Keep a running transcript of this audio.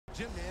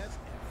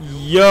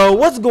Yo,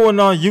 what's going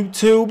on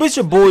YouTube? It's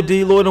your boy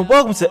DLloyd and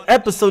welcome to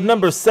episode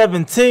number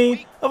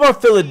 17 of our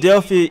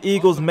Philadelphia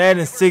Eagles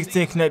Madden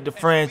 16 Connected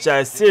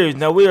Franchise Series.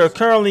 Now we are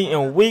currently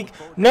in week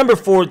number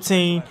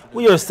 14.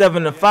 We are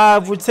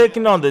 7-5. We're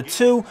taking on the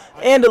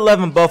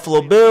 2-11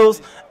 Buffalo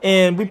Bills,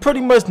 and we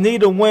pretty much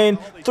need to win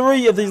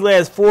 3 of these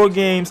last 4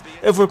 games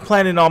if we're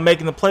planning on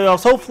making the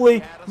playoffs.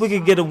 Hopefully we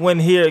can get a win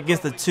here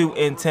against the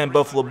 2-10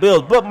 Buffalo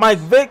Bills. But Mike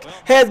Vick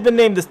has been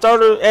named the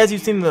starter, as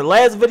you've seen in the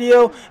last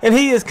video, and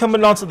he is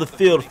coming onto the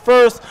field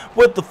first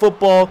with the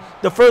football.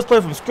 The first play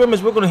from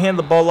scrimmage, we're going to hand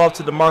the ball off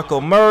to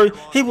DeMarco Murray.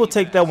 He will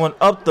take that one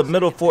up the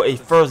middle for a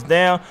first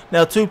down.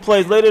 Now 2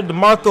 plays later,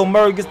 DeMarco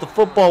Murray gets the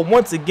football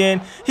once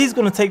again. He's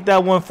going to take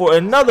that one for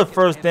another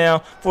first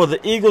down for the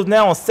Eagles.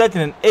 Now on 2nd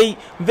and 8,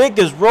 Vick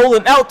is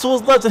rolling out to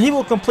his left, and he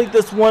will complete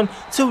this one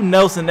to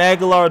Nelson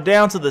Aguilar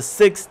down to the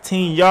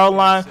 16-yard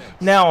line.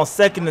 Now on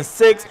 2nd and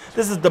 6,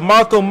 this is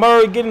DeMarco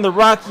Murray getting the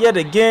rock yet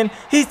again.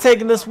 He's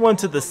taking this one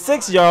to the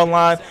 6-yard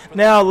line.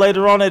 Now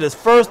later on it is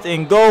 1st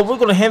and goal. We're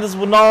going to hand this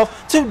one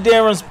off to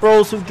Darren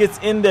Sproles, who gets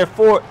in there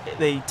for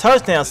a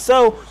touchdown.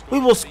 So we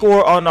will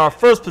score on our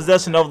first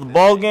possession of the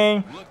ball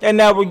game, and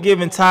now we're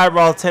giving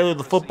Tyrod Taylor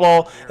the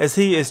football as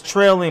he is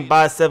trailing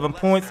by 7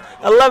 points.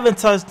 11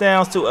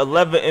 touchdowns to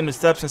 11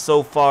 interceptions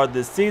so far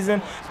this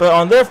season. But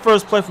on their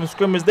first play from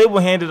scrimmage, they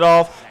will hand it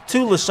off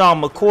to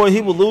LaShawn McCoy.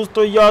 He will lose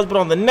 3 yards, but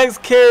on the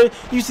next carry,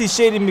 you see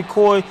Shady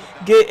McCoy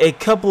get a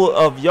couple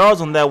of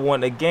yards on that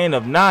one, a gain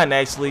of 9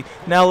 actually.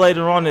 Now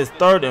later on is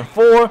 3rd and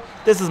 4.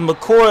 This is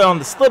McCoy on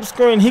the slip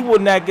screen. He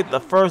would not get the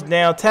first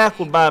down,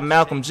 tackled by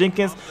Malcolm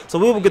Jenkins, so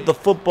we will get the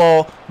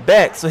football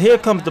back. So here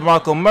comes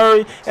DeMarco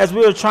Murray as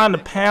we are trying to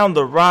pound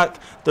the rock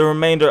the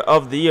remainder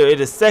of the year. It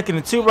is 2nd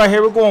and 2 right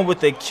here. We're going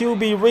with a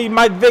QB read.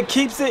 Mike Vick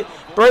keeps it,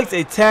 breaks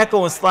a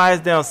tackle, and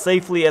slides down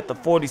safely at the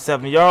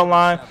 47-yard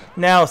line.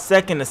 Now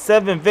 2nd and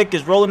 7. Vick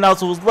is rolling out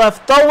to his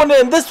left, throwing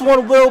it, and this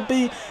one will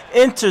be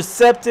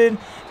intercepted,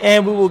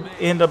 and we will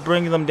end up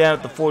bringing them down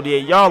at the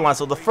 48-yard line.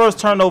 So the first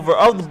turnover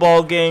of the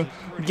ball game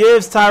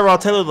gives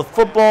Tyrod Taylor the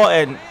football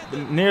at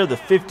near the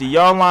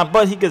 50-yard line,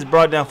 but he gets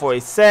brought down for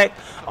a sack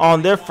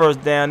on their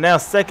first down. Now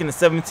 2nd and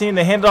 17.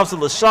 They hand it off to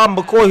LaShawn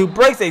McCoy, who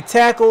breaks a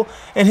tackle,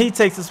 and he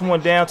takes this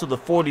one down to the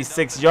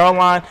 46-yard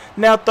line.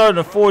 Now 3rd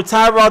and 4.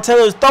 Tyrod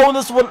Taylor is throwing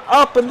this one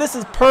up, and this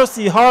is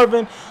Percy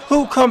Harvin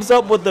who comes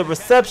up with the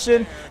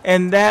reception,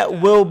 and that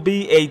will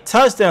be a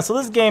touchdown. So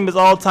this game is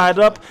all tied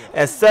up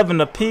at 7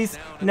 apiece.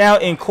 Now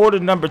in quarter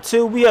number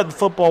 2, we have the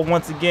football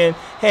once again,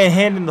 and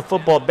handing the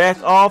football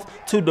back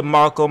off to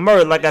DeMarco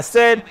Murray. Like I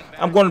said,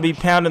 I'm going to be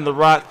pounding the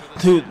rock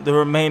to the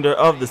remainder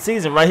of the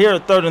season. Right here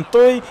at 3rd and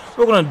 3,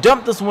 we're going to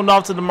dump this one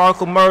off to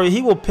DeMarco Murray.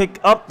 He will pick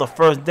up the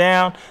first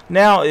down.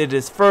 Now it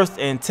is 1st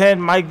and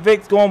 10. Mike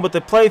Vick going with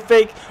the play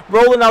fake,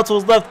 rolling out to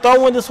his left,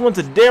 throwing this one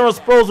to Darren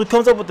Sproles, who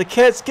comes up with the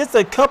catch, gets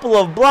a couple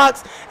of blocks,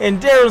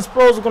 and Darren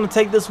Sproles is going to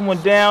take this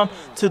one down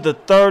to the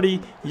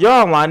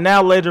 30-yard line.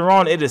 Now later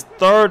on it is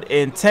 3rd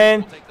and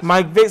 10.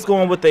 Mike Vick's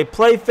going with a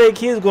play fake.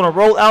 He is going to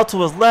roll out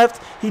to his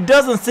left. He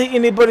doesn't see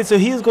anybody, so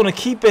he's going to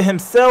keep it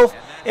himself,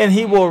 and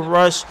he will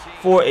rush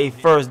for a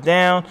first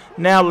down.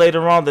 Now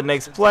later on the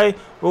next play,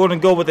 we're going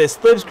to go with a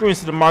slip screen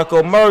to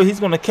DeMarco Murray. He's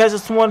going to catch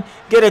this one,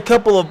 get a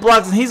couple of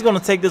blocks, and he's going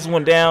to take this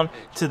one down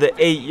to the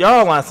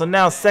 8-yard line. So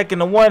now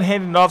 2nd and 1,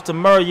 handing it off to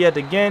Murray yet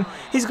again.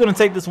 He's going to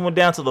take this one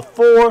down to the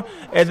 4,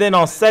 and then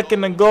on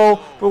 2nd and goal,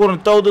 we're going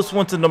to throw this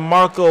one to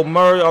DeMarco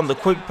Murray on the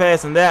quick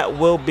pass, and that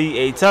will be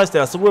a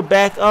touchdown. So we're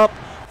back up.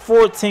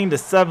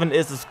 14-7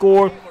 is the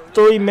score.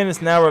 3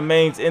 minutes now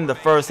remains in the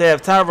first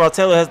half. Tyrod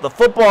Taylor has the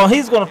football.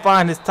 He's going to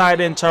find his tight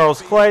end,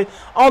 Charles Clay,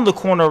 on the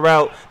corner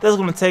route. That's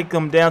going to take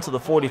him down to the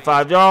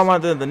 45-yard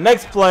line. Then the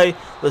next play,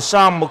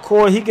 LaShawn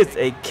McCoy, he gets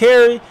a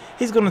carry.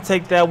 He's going to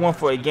take that one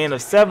for a gain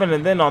of 7.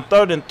 And then on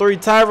 3rd and 3,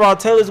 Tyrod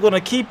Taylor's going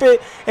to keep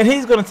it, and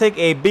he's going to take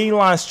a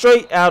beeline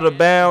straight out of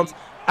bounds.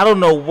 I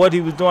don't know what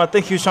he was doing. I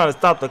think he was trying to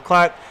stop the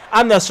clock.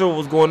 I'm not sure what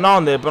was going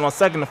on there, but on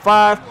 2nd and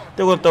 5,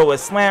 they're going to throw a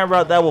slant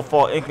route. That will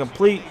fall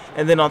incomplete.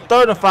 And then on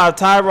 3rd and 5,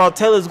 Tyrod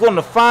Taylor is going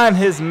to find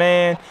his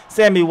man,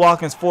 Sammy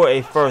Watkins, for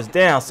a first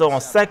down. So on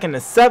 2nd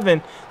and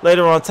 7,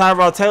 later on,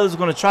 Tyrod Taylor is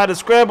going to try to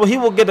scramble. He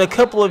will get a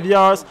couple of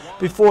yards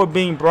before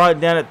being brought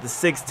down at the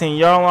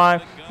 16-yard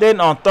line. Then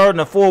on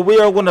 3rd and 4, we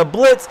are going to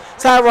blitz.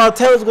 Tyrod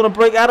Taylor is going to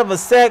break out of a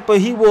sack, but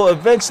he will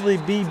eventually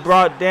be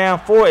brought down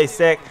for a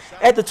sack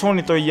at the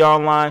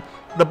 23-yard line.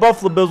 The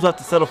Buffalo Bills will have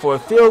to settle for a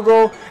field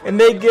goal, and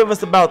they give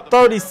us about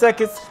 30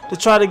 seconds to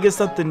try to get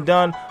something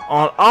done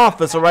on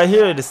offense. So right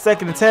here it is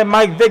 2nd and 10.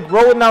 Mike Vick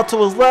rolling out to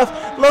his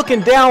left,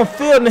 looking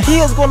downfield, and he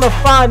is going to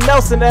find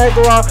Nelson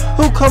Aguilar,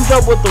 who comes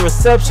up with the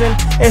reception,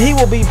 and he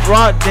will be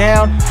brought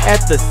down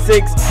at the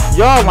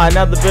 6-yard line.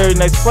 Now the very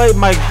next play,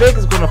 Mike Vick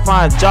is going to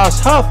find Josh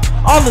Huff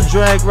on the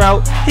drag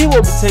route. He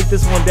will take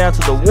this one down to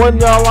the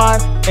 1-yard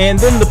line, and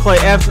then the play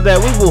after that,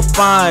 we will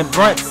find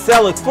Brent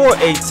Selleck for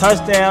a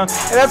touchdown,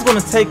 and that's going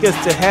to take us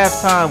to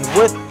halftime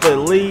with the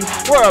lead.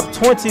 We're up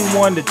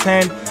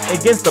 21-10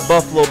 against the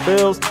Buffalo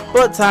Bills,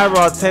 but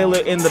Tyrod Taylor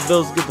and the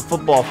Bills get the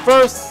football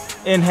first,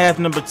 in half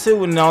number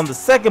 2. And on the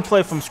second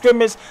play from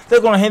scrimmage,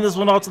 they're going to hand this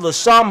one off to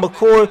LaShawn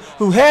McCoy,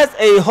 who has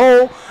a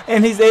hole,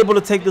 and he's able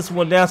to take this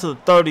one down to the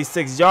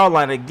 36-yard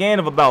line, a gain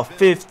of about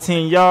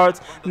 15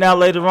 yards. Now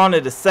later on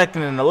at the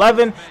 2nd and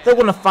 11, they're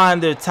going to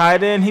find their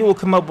tight end. He will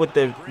come up with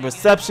the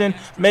reception,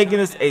 making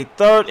this a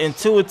 3rd and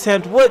 2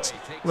 attempt, which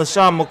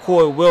LaShawn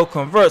McCoy will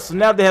convert. So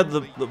now they have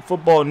the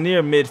football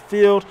near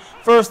midfield.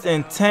 1st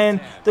and 10.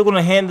 They're going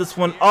to hand this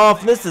one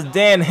off. This is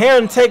Dan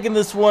Herron taking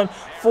this one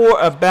for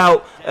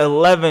about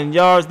 11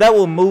 yards. That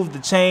will move the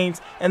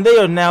chains, and they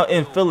are now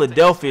in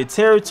Philadelphia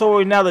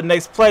territory. Now the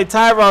next play,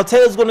 Tyrod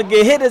Taylor's going to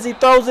get hit as he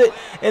throws it,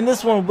 and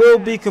this one will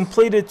be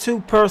completed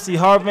to Percy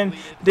Harvin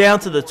down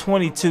to the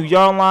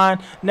 22-yard line.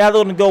 Now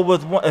they're going to go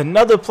with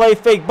another play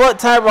fake, but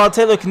Tyrod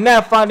Taylor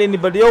cannot find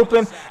anybody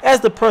open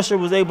as the pressure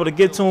was able to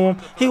get to him.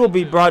 He will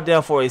be brought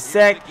down for a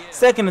sack.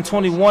 2nd and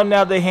 21.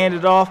 Now they hand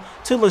it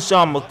off to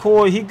LaShawn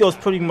McCoy. He goes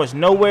pretty much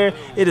nowhere.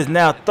 It is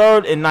now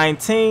 3rd and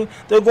 19.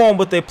 They're going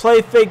with a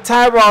play fake.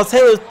 Tyrod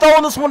Taylor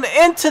throwing this one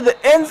into the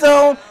end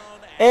zone,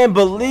 and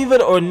believe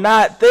it or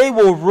not, they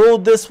will rule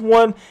this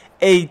one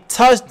a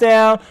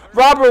touchdown.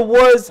 Robert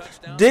Woods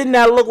did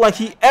not look like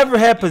he ever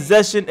had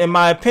possession, in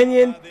my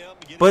opinion,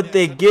 but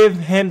they give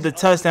him the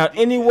touchdown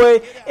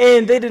anyway,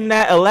 and they did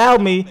not allow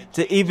me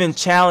to even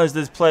challenge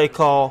this play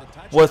call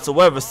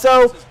whatsoever.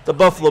 So the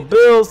Buffalo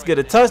Bills get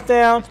a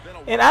touchdown.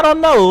 And I don't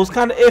know, it was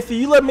kind of iffy.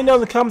 You let me know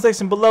in the comment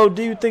section below,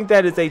 do you think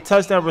that is a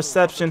touchdown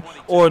reception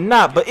or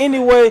not? But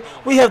anyway,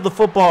 we have the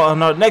football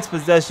on our next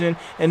possession,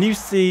 and you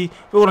see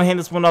we're going to hand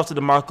this one off to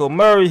DeMarco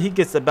Murray. He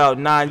gets about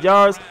 9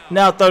 yards.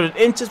 Now 3rd and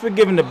inches, we're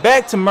giving it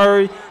back to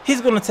Murray.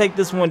 He's going to take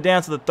this one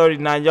down to the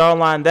 39-yard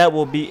line. That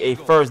will be a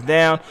 1st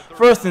down.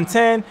 1st and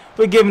 10,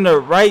 we're giving it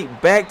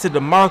right back to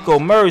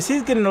DeMarco Murray.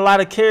 He's getting a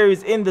lot of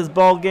carries in this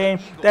ball game.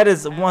 That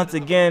is once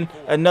again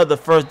another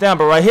 1st down.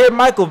 But right here,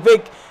 Michael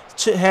Vick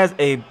has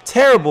a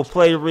terrible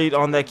play read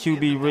on that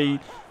QB read.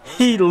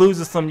 He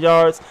loses some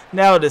yards.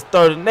 Now it is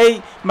 3rd and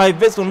 8. Mike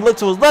Vick's going to look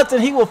to his left,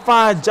 and he will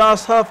find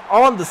Josh Huff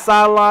on the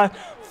sideline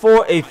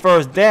for a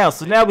 1st down.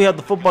 So now we have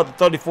the football at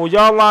the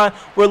 34-yard line.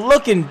 We're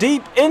looking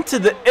deep into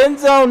the end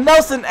zone.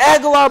 Nelson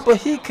Aguilar,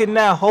 but he could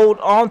not hold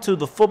on to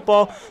the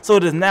football. So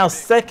it is now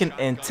 2nd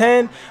and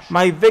 10.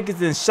 Mike Vick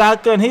is in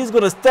shotgun. He's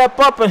going to step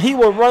up, and he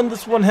will run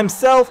this one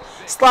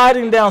himself,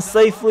 sliding down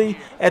safely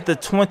at the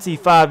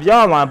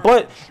 25-yard line.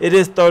 But it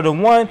is 3rd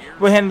and 1.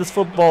 We're handing this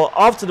football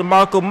off to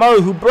DeMarco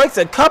Murray, who breaks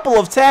a couple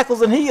of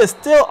tackles, and he is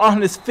still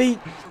on his feet,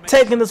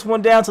 taking this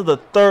one down to the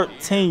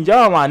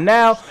 13-yard line.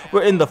 Now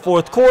we're in the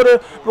 4th quarter.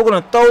 We're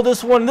going to throw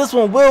this one. This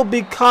one will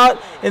be caught,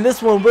 and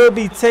this one will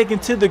be taken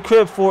to the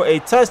crib for a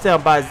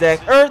touchdown by Zach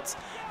Ertz.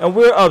 And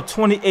we're up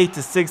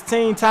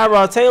 28-16.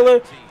 Tyrod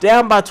Taylor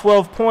down by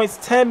 12 points.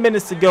 10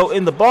 minutes to go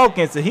in the ball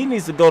game, so he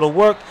needs to go to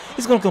work.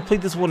 He's going to complete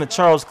this one to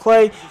Charles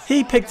Clay.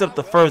 He picked up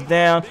the 1st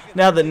down.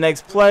 Now the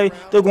next play,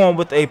 they're going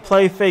with a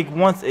play fake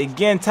once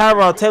again.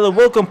 Tyrod Taylor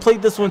will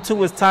complete this one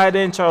to his tight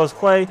end, Charles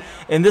Clay,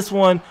 and this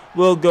one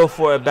will go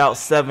for about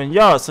 7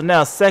 yards. So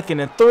now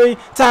 2nd and 3.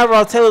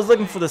 Tyrod Taylor's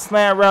looking for the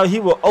slant route. He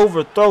will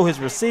overthrow his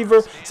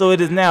receiver, so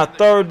it is now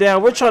 3rd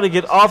down. We're trying to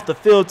get off the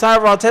field.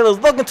 Tyrod Taylor's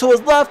looking to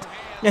his left,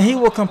 and he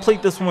will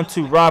complete this one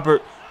to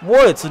Robert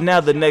Woods. So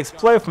now the next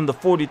play from the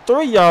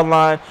 43-yard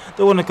line,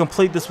 they want to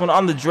complete this one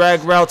on the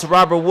drag route to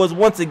Robert Woods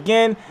once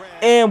again,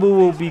 and we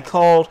will be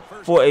called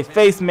for a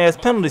face mask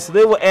penalty. So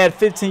they will add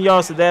 15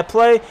 yards to that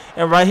play.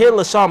 And right here,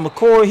 LaShawn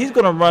McCoy, he's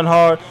going to run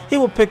hard. He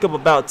will pick up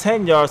about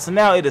 10 yards. So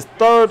now it is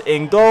 3rd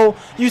and goal.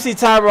 You see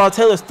Tyrod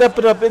Taylor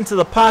stepping up into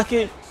the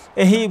pocket,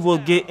 and he will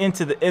get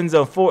into the end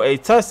zone for a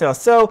touchdown.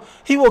 So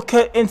he will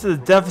cut into the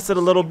deficit a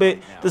little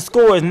bit. The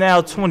score is now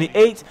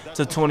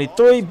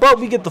 28-23, but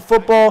we get the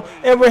football,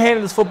 and we're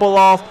handing this football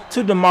off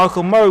to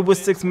DeMarco Murray with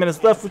 6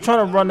 minutes left. We're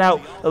trying to run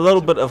out a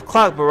little bit of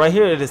clock, but right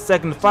here it is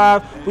 2nd and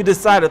 5. We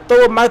decide to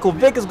throw it. Michael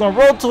Vick is going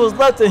to roll to his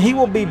left, and he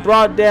will be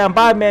brought down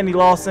by Manny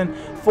Lawson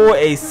for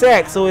a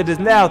sack. So it is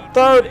now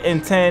 3rd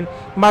and 10.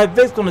 Mike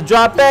Vick's going to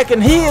drop back,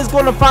 and he is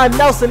going to find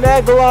Nelson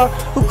Aguilar,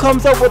 who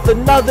comes up with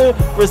another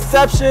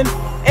reception,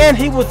 and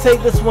he will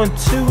take this one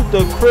to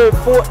the crib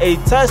for a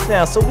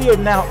touchdown. So we are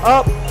now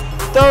up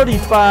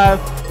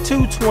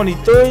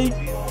 35-23,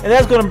 and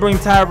that's going to bring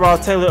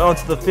Tyrod Taylor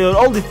onto the field.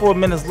 Only 4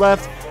 minutes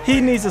left. He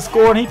needs to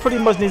score, and he pretty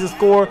much needs to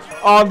score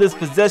on this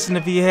possession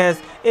if he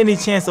has any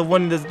chance of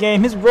winning this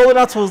game. He's rolling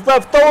out to his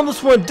left, throwing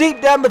this one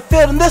deep down the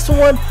field, and this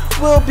one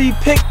will be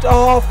picked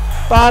off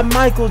by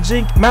Malcolm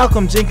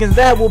Jenkins.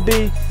 That will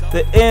be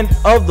the end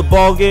of the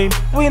ball game.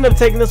 We end up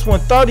taking this one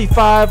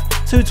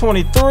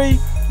 35-23.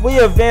 We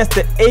advanced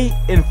to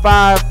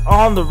 8-5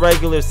 on the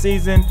regular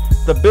season.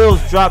 The Bills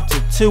dropped to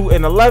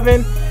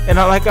 2-11, and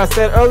like I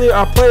said earlier,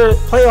 our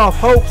playoff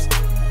hopes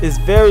is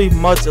very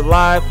much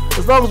alive.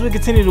 As long as we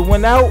continue to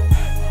win out,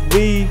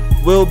 we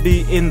will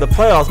be in the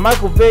playoffs.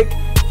 Michael Vick,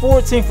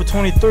 14 for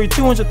 23,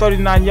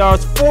 239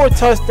 yards, 4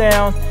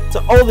 touchdowns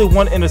to only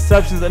 1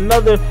 interception.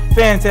 Another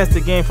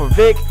fantastic game for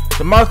Vick.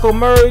 DeMarco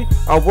Murray,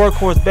 our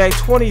workhorse back,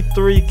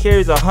 23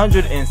 carries,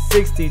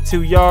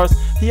 162 yards.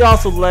 He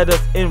also led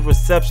us in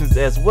receptions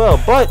as well.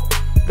 But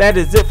that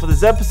is it for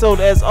this episode.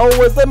 As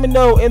always, let me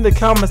know in the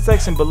comment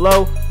section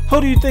below, who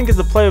do you think is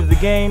the player of the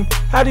game?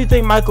 How do you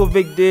think Michael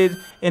Vick did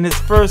in his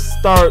first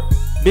start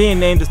being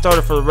named the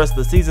starter for the rest of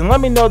the season?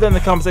 Let me know that in the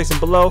comment section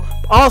below.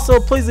 Also,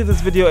 please leave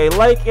this video a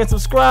like and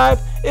subscribe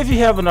if you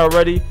haven't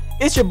already.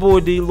 It's your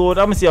boy D-Lloyd.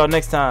 I'm gonna see y'all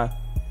next time.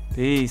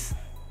 Peace.